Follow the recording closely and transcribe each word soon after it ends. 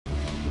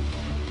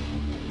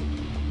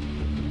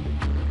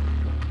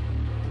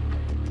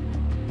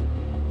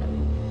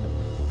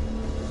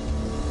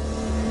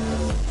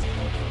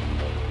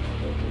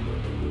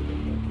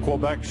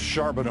Quebec's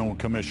Charbonneau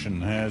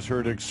Commission has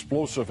heard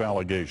explosive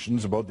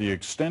allegations about the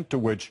extent to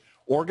which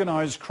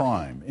organized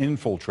crime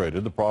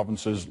infiltrated the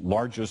province's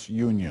largest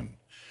union.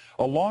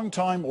 A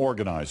longtime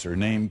organizer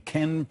named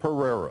Ken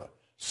Pereira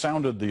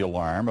sounded the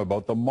alarm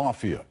about the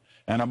Mafia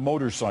and a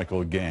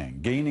motorcycle gang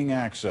gaining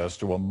access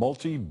to a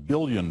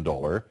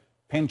multi-billion-dollar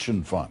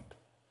pension fund.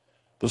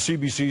 The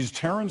CBC's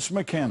Terrence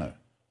McKenna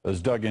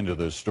has dug into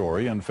this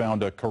story and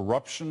found a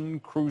corruption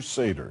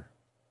crusader.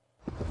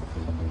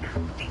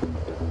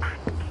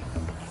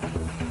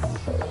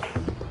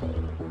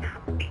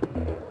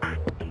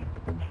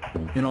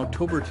 In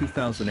October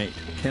 2008,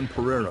 Ken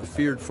Pereira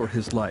feared for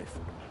his life.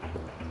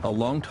 A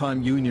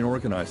longtime union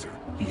organizer,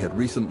 he had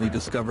recently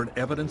discovered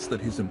evidence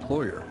that his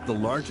employer, the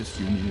largest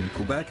union in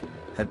Quebec,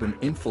 had been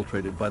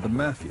infiltrated by the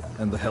Mafia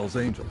and the Hells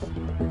Angels.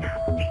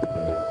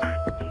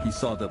 He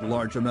saw that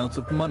large amounts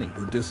of money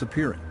were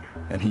disappearing,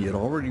 and he had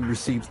already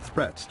received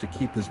threats to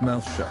keep his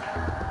mouth shut.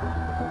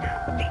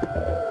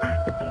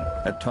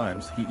 At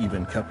times, he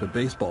even kept a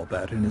baseball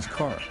bat in his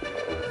car.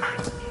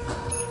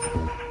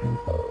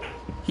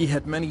 He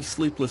had many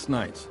sleepless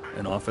nights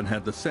and often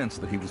had the sense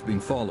that he was being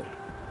followed.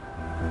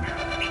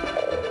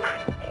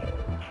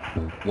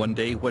 One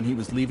day, when he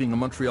was leaving a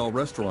Montreal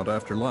restaurant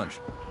after lunch,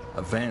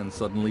 a van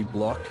suddenly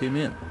blocked him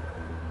in.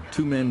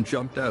 Two men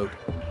jumped out.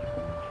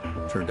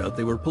 Turned out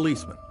they were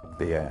policemen.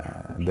 They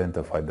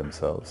identified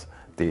themselves.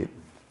 They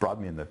brought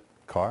me in the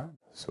car,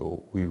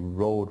 so we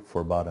rode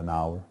for about an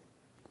hour.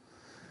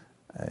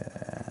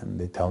 And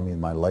they tell me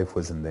my life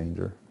was in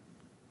danger,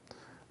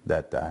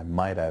 that I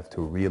might have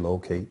to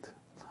relocate.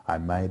 I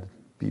might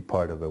be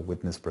part of a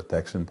witness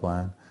protection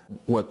plan.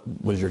 What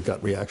was your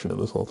gut reaction to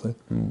this whole thing?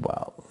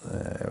 Well,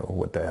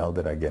 what the hell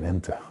did I get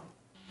into?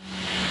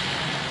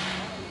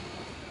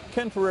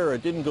 Ken Pereira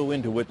didn't go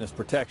into witness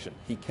protection.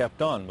 He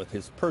kept on with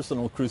his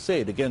personal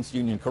crusade against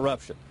union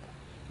corruption.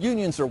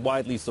 Unions are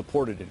widely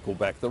supported in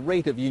Quebec. The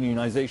rate of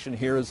unionization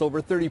here is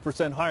over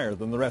 30% higher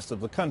than the rest of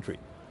the country.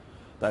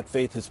 That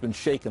faith has been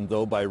shaken,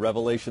 though, by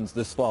revelations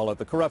this fall at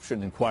the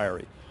corruption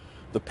inquiry.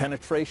 The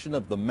penetration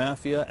of the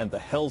Mafia and the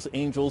Hells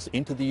Angels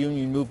into the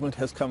union movement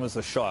has come as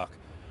a shock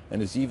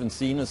and is even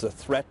seen as a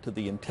threat to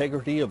the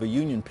integrity of a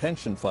union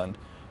pension fund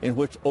in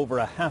which over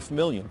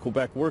 500,000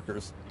 Quebec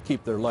workers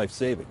keep their life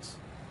savings.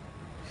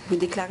 Vous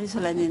déclarez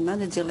solennellement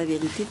de dire la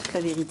vérité, toute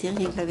la vérité,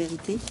 rien que la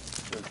vérité?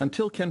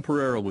 Until Ken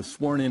Pereira was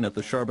sworn in at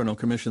the Charbonneau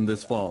Commission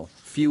this fall,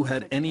 few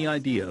had any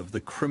idea of the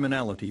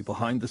criminality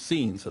behind the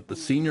scenes at the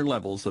senior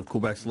levels of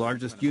Quebec's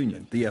largest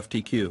union, the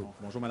FTQ.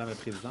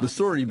 The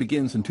story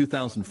begins in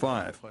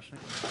 2005,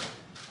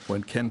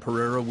 when Ken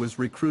Pereira was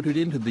recruited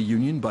into the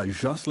union by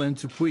Jocelyn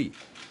Dupuis,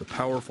 the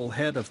powerful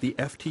head of the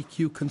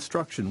FTQ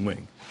construction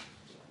wing.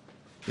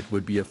 It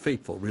would be a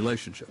fateful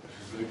relationship.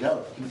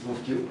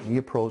 He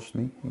approached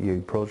me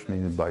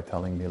by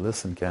telling me,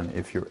 listen, Ken,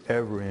 if you're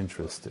ever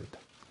interested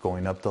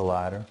going up the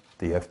ladder,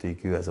 the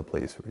FTQ has a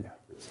place for you.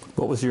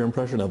 What was your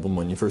impression of him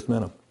when you first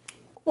met him?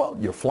 Well,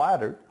 you're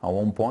flattered at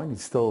one point.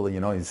 He's still,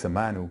 he's a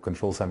man who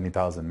controls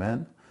 70,000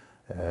 men.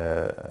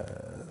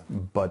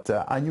 But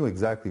I knew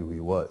exactly who he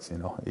was,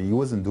 He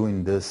wasn't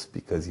doing this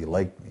because he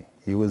liked me.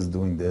 He was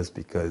doing this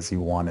because he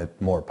wanted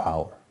more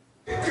power.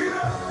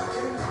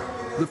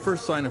 The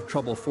first sign of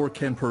trouble for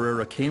Ken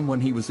Pereira came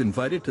when he was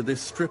invited to this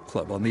strip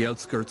club on the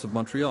outskirts of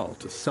Montreal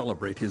to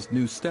celebrate his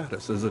new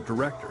status as a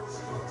director.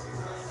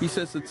 He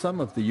says that some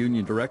of the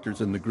union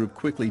directors in the group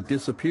quickly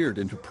disappeared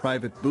into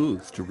private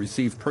booths to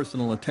receive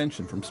personal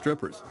attention from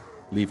strippers,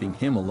 leaving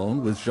him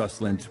alone with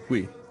Jocelyn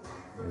Dupuis.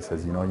 He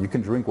says, you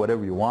can drink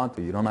whatever you want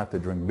to. You don't have to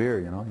drink beer,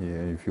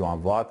 If you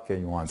want vodka,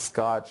 you want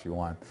scotch, you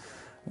want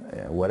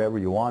whatever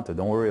you want to,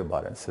 don't worry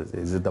about it. He says,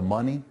 is it the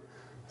money?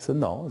 I said,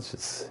 no, it's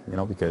just,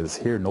 because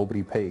here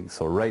nobody pays.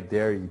 So right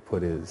there he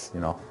put his,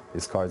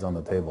 his cards on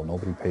the table.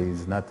 Nobody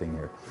pays nothing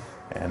here.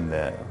 And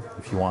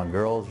if you want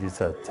girls, you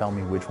said, tell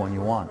me which one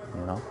you want,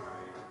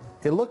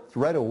 It looked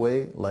right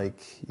away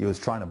like he was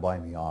trying to buy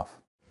me off.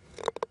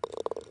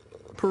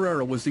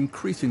 Pereira was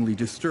increasingly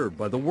disturbed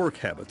by the work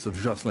habits of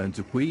Jocelyn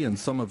Dupuis and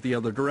some of the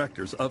other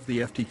directors of the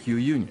FTQ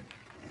union.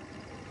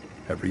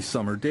 Every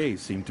summer day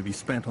seemed to be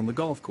spent on the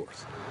golf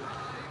course.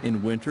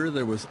 In winter,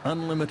 there was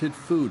unlimited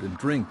food and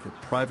drink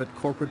at private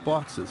corporate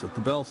boxes at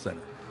the Bell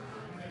Center.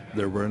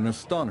 There were an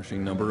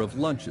astonishing number of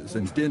lunches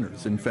and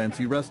dinners in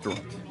fancy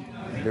restaurants.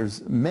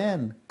 There's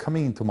men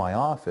coming into my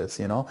office,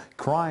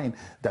 crying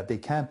that they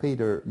can't pay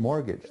their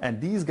mortgage.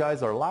 And these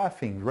guys are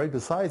laughing right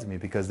beside me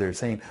because they're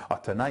saying,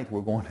 tonight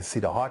we're going to see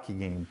the hockey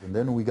game. And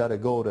then we got to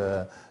go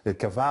to the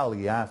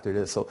Cavalli after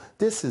this. So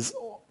this is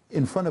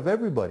in front of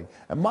everybody.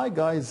 And my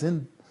guy's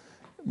in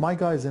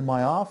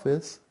my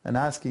office and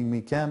asking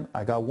me, Ken,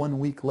 I got 1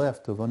 week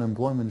left of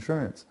unemployment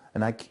insurance.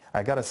 And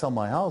I got to sell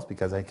my house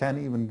because I can't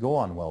even go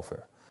on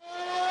welfare.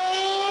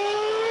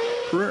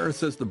 Pereira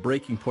says the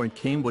breaking point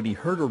came when he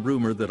heard a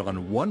rumor that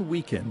on one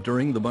weekend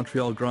during the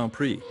Montreal Grand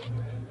Prix,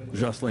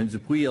 Jocelyn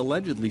Dupuis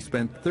allegedly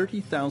spent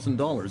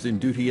 $30,000 in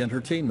duty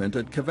entertainment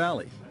at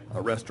Cavalli,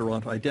 a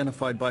restaurant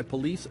identified by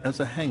police as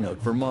a hangout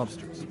for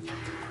mobsters.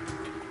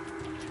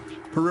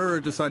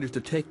 Pereira decided to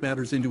take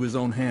matters into his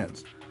own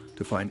hands.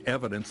 to find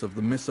evidence of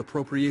the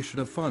misappropriation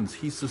of funds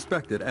he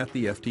suspected at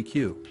the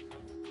FTQ.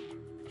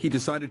 He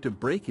decided to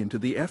break into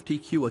the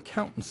FTQ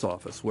accountant's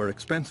office where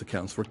expense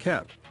accounts were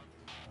kept.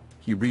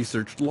 He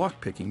researched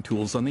lockpicking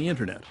tools on the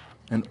internet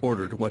and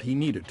ordered what he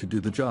needed to do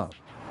the job.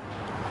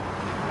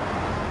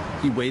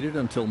 He waited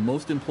until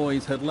most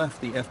employees had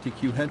left the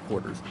FTQ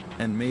headquarters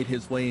and made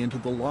his way into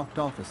the locked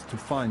office to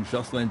find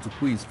Jocelyn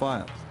Dupuis'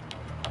 files.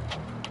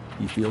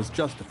 He feels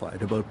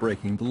justified about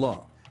breaking the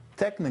law.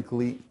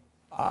 Technically,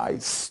 I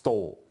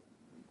stole.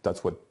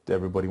 That's what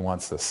everybody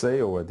wants to say,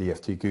 or the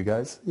FTQ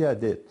guys. Yeah, I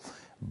did.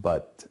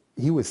 But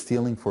he was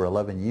stealing for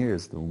 11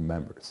 years, the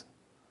members.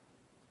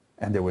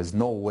 And there was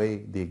no way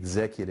the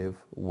executive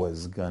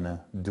was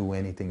gonna do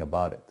anything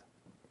about it.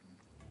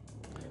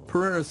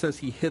 Pereira says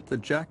he hit the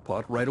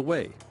jackpot right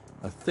away,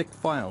 a thick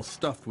file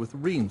stuffed with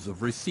reams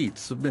of receipts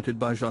submitted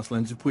by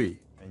Jocelyn Dupuis.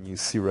 And you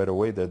see right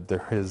away that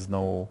there is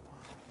no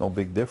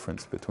big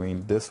difference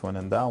between this one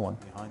and that one.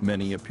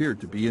 Many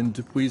appeared to be in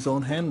Dupuis'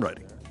 own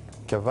handwriting.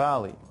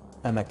 Cavalli,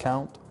 an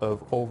account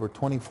of over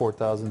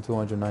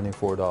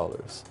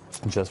 $24,294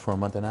 just for a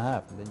month and a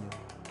half.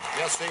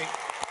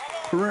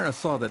 Pereira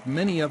saw that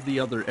many of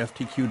the other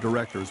FTQ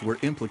directors were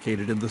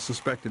implicated in the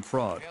suspected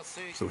fraud,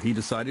 so he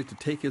decided to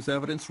take his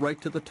evidence right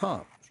to the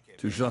top,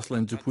 to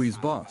Jocelyn Dupuis'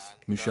 boss,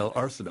 Michel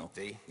Arsenault.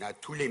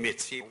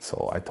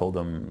 So I told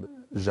him,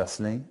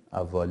 Jocelyn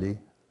a volé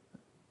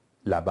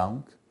la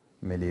banque,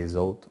 mais les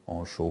autres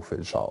ont chauffé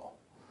le char.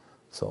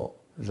 So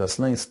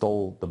Jocelyn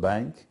stole the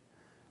bank,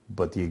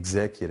 but the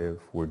executive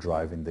were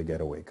driving the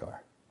getaway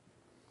car.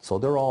 So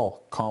they're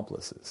all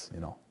accomplices, you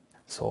know.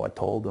 So I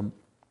told him,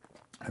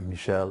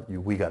 Michel,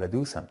 we got to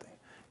do something.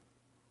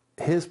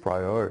 His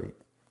priority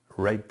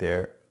right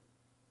there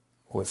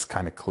was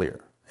kind of clear.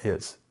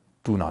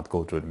 Do not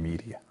go to the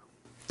media.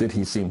 Did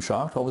he seem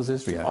shocked? What was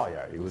his reaction? Oh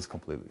yeah, he was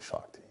completely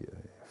shocked.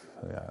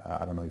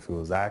 I don't know if he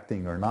was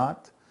acting or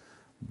not,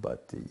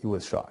 but he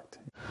was shocked.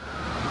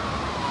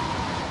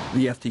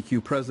 The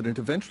FTQ president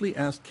eventually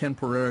asked Ken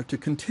Pereira to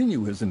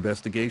continue his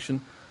investigation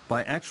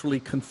by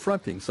actually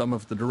confronting some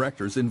of the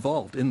directors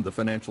involved in the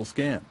financial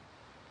scam.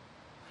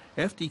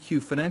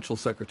 FTQ Financial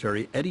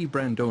Secretary Eddie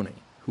Brandoni,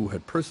 who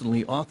had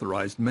personally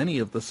authorized many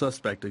of the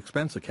suspect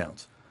expense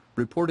accounts,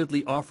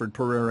 reportedly offered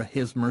Pereira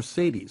his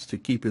Mercedes to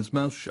keep his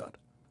mouth shut.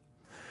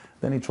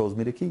 Then he throws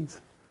me the keys.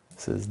 He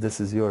says,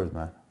 "This is yours,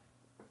 man."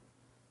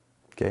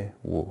 Okay,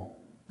 whoa.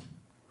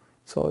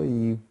 So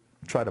he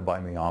tried to buy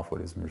me off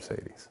with his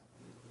Mercedes.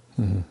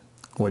 Mm-hmm.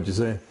 What'd you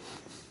say?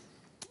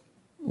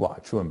 Well, I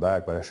threw him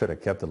back, but I should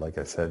have kept it, like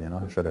I said, you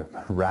know. I should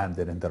have rammed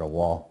it into the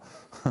wall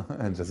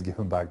and just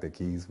given back the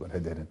keys, but I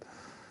didn't.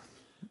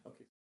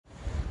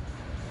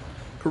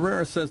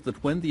 Pereira says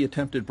that when the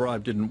attempted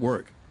bribe didn't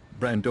work,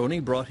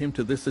 Brandoni brought him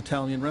to this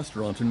Italian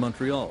restaurant in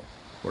Montreal,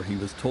 where he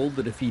was told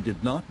that if he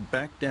did not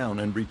back down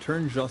and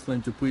return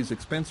Jocelyn Dupuis'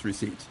 expense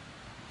receipts,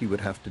 he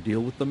would have to deal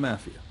with the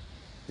mafia.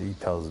 He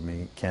tells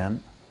me,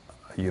 "Ken,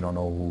 you don't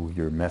know who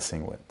you're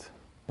messing with.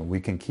 We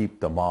can keep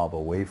the mob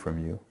away from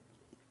you.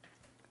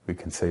 We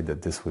can say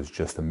that this was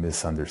just a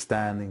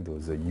misunderstanding, there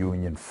was a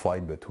union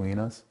fight between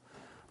us,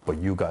 but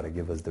you got to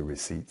give us the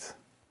receipts.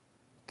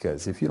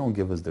 Because if you don't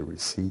give us the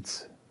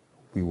receipts,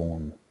 we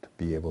won't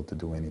be able to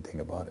do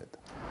anything about it."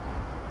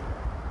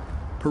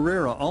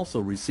 Pereira also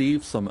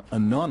received some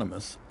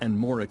anonymous and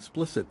more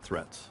explicit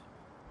threats.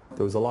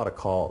 There was a lot of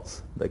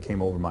calls that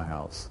came over my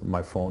house,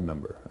 my phone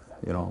number,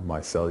 you know, my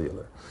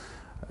cellular.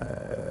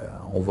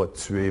 On va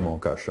tuer mon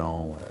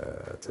cochon,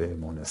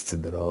 mon esti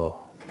de rat,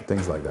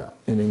 things like that.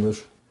 In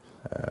English?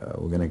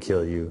 We're going to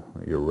kill you,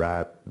 you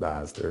rat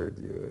bastard,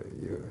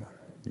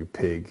 you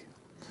pig.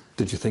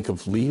 Did you think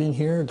of leaving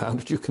here? How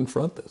did you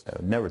confront this? I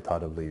never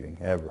thought of leaving,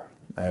 ever.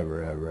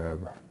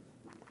 You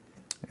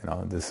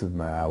know, this is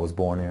I was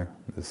born here,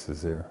 this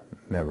is here,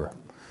 never.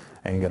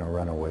 I ain't going to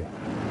run away.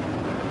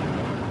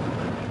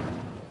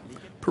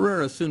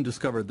 Pereira soon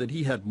discovered that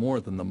he had more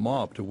than the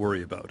mob to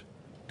worry about.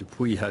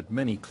 Dupuis had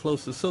many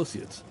close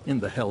associates in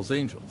the Hells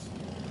Angels.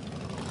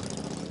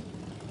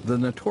 The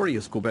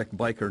notorious Quebec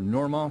biker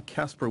Normand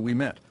Casper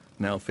Ouimet,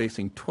 now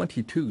facing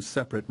 22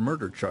 separate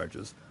murder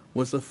charges,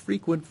 was a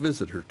frequent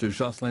visitor to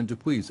Jocelyn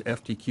Dupuis'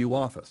 FTQ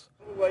office.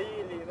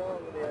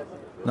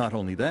 Not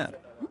only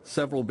that,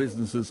 several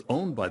businesses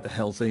owned by the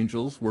Hells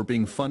Angels were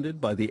being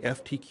funded by the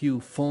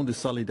FTQ Fonds de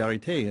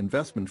Solidarité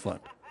investment fund.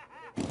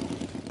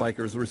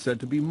 Bikers were said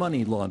to be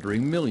money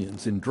laundering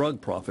millions in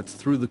drug profits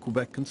through the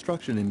Quebec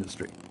construction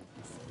industry.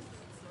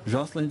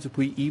 Jocelyn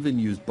Dupuis even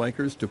used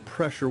bikers to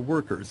pressure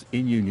workers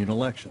in union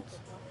elections.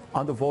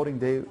 On the voting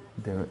day,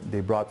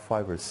 they brought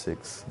 5 or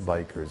 6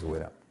 bikers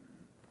with them.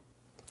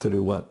 To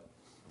do what?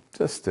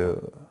 Just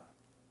to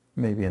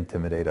maybe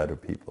intimidate other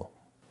people.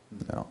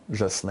 You know,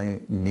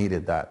 Jocelyn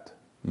needed that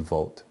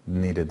vote,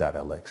 needed that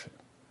election.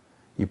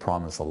 He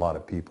promised a lot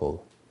of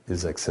people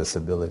his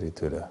accessibility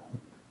to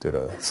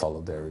the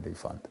Solidarity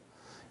Fund.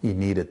 He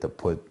needed to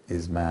put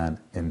his man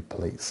in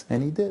place,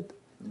 and he did,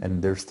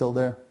 and they're still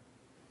there.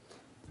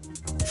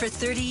 For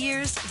 30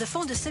 years, the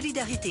Fonds de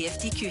Solidarité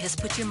FTQ has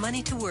put your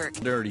money to work.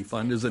 Solidarity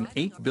Fund is an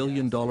 $8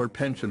 billion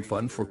pension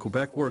fund for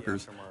Quebec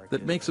workers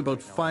that makes about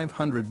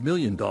 $500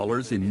 million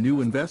in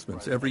new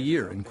investments every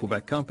year in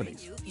Quebec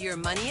companies. Your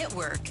money at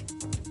work.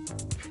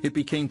 It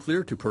became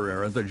clear to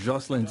Pereira that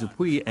Jocelyn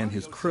Dupuis and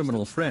his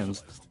criminal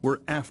friends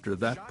were after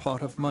that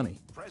pot of money.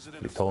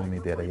 He told me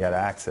that he had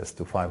access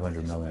to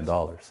 $500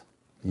 million.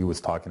 He was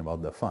talking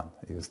about the fund.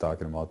 He was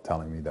talking about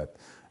telling me that,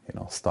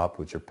 stop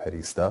with your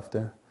petty stuff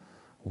there.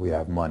 We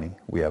have money,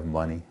 we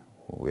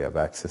have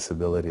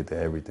accessibility to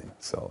everything.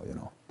 So,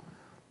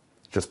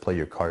 just play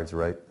your cards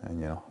right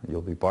and,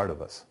 you'll be part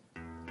of us.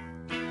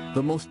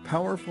 The most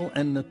powerful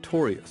and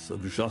notorious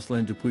of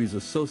Jocelyn Dupuis'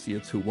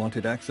 associates who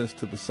wanted access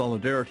to the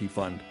Solidarity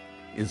Fund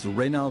is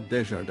Raynald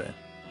Desjardins.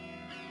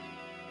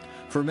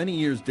 For many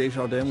years,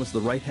 Desjardins was the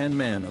right-hand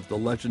man of the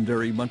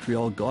legendary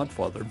Montreal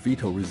godfather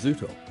Vito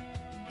Rizzuto.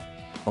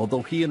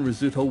 Although he and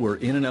Rizzuto were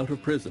in and out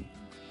of prison,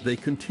 they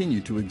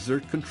continued to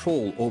exert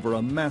control over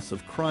a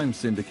massive crime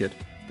syndicate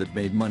that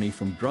made money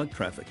from drug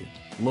trafficking,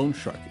 loan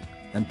sharking,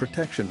 and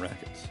protection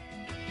rackets.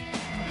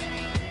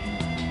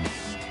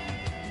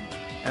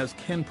 As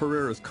Ken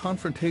Pereira's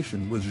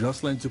confrontation with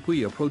Jocelyn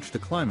Dupuis approached a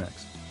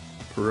climax,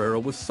 Pereira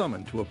was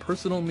summoned to a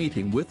personal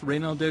meeting with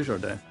Raynald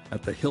Desjardins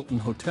at the Hilton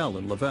Hotel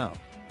in Laval.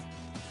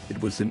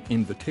 It was an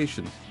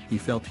invitation he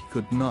felt he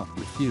could not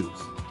refuse.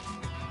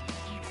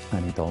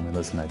 And he told me,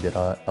 listen, I did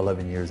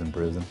 11 years in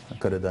prison. I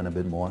could have done a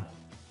bit more.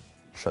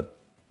 Shut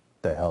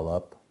the hell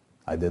up.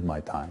 I did my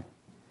time.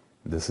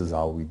 This is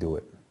how we do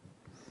it.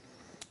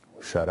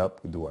 We shut up,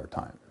 we do our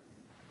time.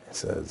 He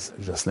says,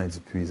 Jocelyn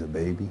Dupuis is a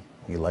baby.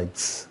 He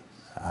likes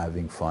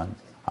having fun.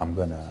 I'm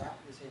going to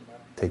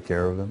take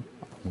care of him.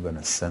 I'm going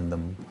to send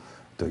him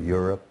to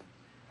Europe.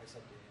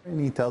 And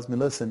he tells me,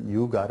 listen,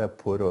 you got to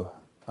put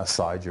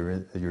aside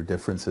your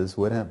differences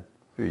with him.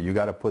 You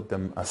got to put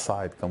them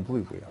aside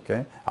completely,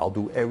 okay? I'll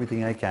do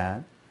everything I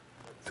can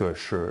to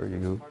assure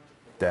you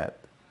that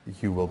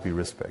you will be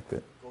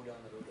respected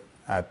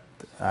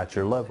at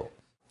your level.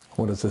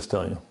 What does this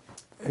tell you?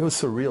 It was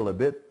surreal a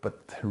bit, but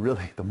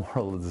really the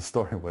moral of the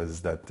story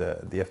was that the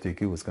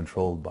FTQ was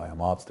controlled by a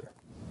mobster.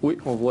 Oui,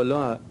 on voit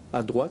là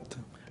à droite.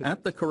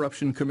 At the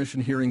Corruption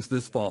Commission hearings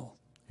this fall,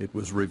 it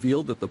was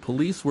revealed that the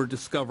police were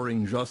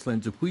discovering Jocelyn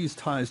Dupuis'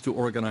 ties to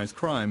organized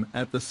crime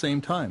at the same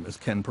time as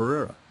Ken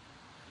Pereira.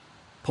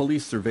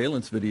 Police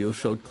surveillance videos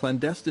showed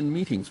clandestine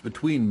meetings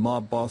between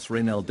mob boss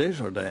Raynald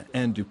Desjardins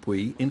and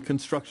Dupuis in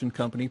construction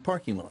company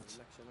parking lots,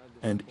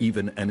 and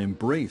even an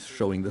embrace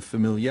showing the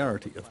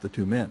familiarity of the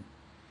two men.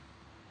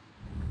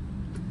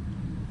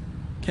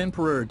 Ken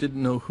Pereira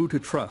didn't know who to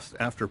trust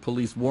after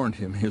police warned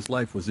him his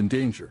life was in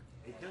danger.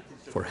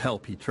 For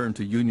help, he turned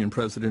to Union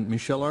President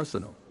Michel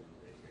Arsenault.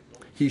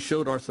 He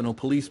showed Arsenault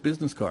police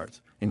business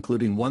cards,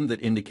 including one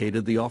that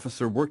indicated the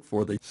officer worked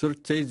for the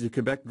Sûreté du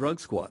Québec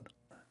drug squad.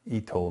 He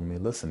told me,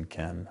 listen,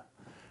 Ken,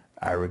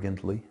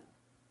 arrogantly,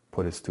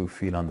 put his 2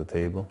 feet on the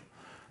table.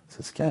 He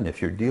says, Ken,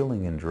 if you're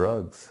dealing in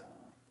drugs,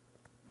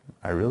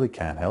 I really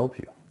can't help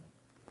you.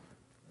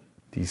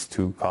 These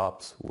 2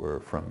 cops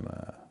were from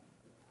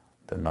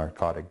the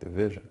narcotic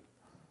division.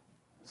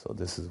 So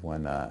this is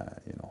when,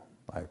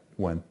 I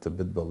went a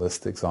bit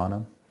ballistics on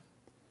him,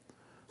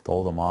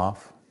 told him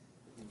off.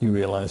 You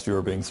realized you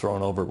were being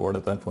thrown overboard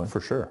at that point? For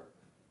sure.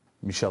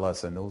 Michel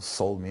Arsenault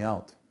sold me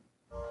out.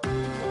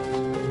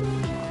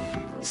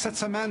 Cette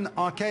semaine,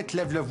 Enquête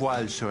lève le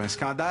voile sur un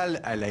scandale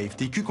à la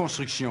FTQ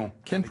Construction.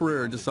 Ken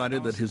Pereira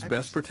decided that his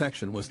best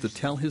protection was to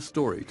tell his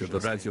story to the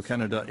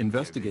Radio-Canada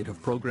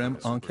investigative program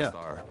Enquête.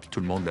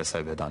 Tout le monde le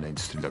savait dans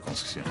l'industrie de la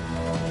construction.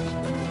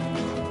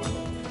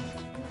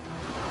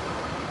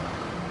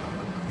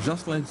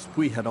 Jocelyn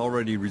Dupuis had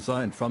already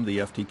resigned from the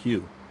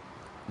FTQ.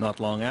 Not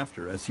long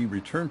after, as he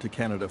returned to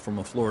Canada from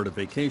a Florida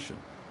vacation,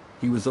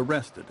 he was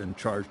arrested and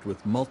charged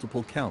with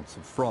multiple counts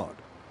of fraud.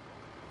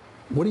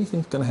 What do you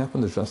think is going to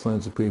happen to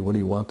Jocelyn Dupuis? What do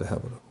you want to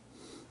happen to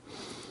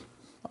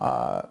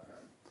him?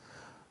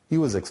 He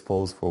was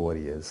exposed for what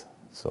he is.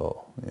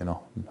 So, I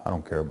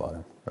don't care about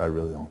him. I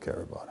really don't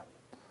care about him.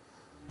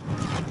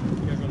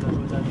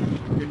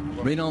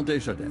 Raynald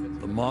Desjardins,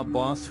 the mob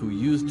boss who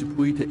used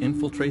Dupuis to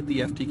infiltrate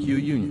the FTQ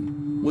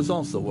union, was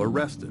also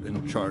arrested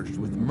and charged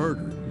with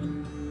murder.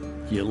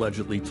 He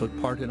allegedly took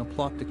part in a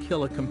plot to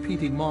kill a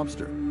competing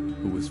mobster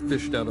who was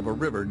fished out of a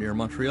river near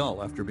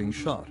Montreal after being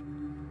shot.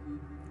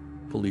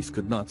 Police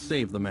could not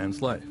save the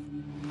man's life.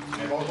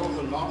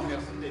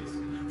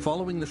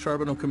 Following the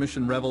Charbonneau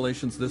Commission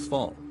revelations this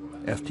fall,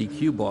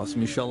 FTQ boss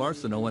Michel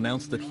Arsenault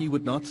announced that he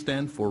would not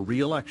stand for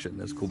re-election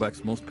as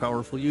Quebec's most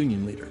powerful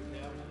union leader.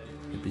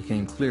 It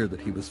became clear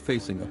that he was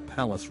facing a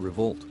palace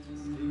revolt.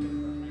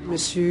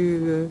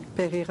 Monsieur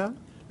Pereira?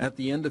 At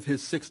the end of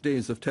his 6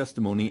 days of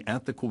testimony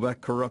at the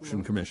Quebec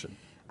Corruption Commission,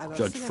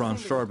 Judge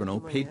France Charbonneau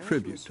paid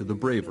tribute to the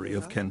bravery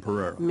of Ken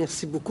Pereira.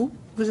 Merci beaucoup.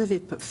 Vous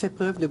avez fait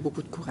preuve de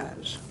beaucoup de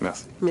courage.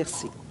 Merci.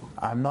 Merci.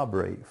 I'm not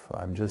brave.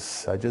 I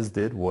just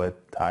did what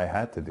I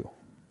had to do.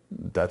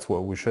 That's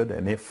what we should.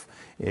 And if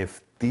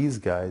these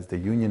guys, the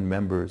union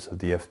members of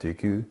the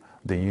FTQ,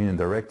 the union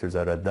directors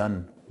that had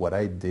done what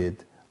I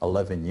did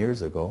 11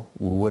 years ago,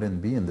 we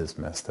wouldn't be in this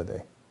mess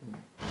today.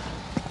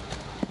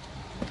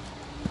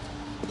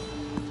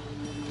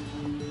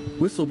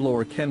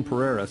 Whistleblower Ken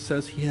Pereira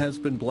says he has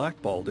been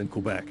blackballed in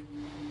Quebec.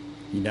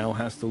 He now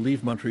has to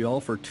leave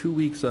Montreal for 2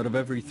 weeks out of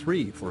every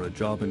 3 for a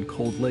job in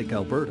Cold Lake,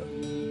 Alberta.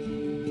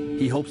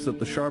 He hopes that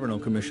the Charbonneau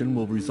Commission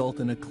will result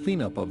in a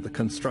cleanup of the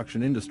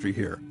construction industry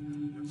here,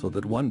 so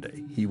that one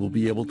day he will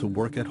be able to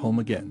work at home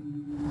again.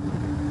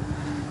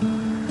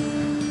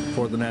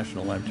 For The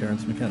National, I'm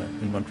Terrence McKenna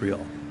in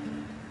Montreal.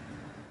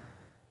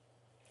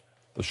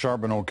 The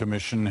Charbonneau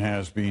Commission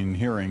has been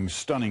hearing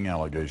stunning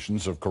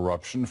allegations of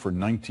corruption for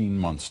 19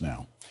 months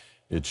now.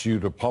 It's due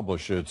to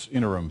publish its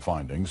interim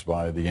findings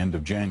by the end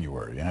of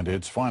January and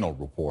its final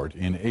report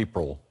in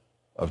April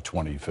of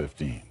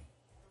 2015.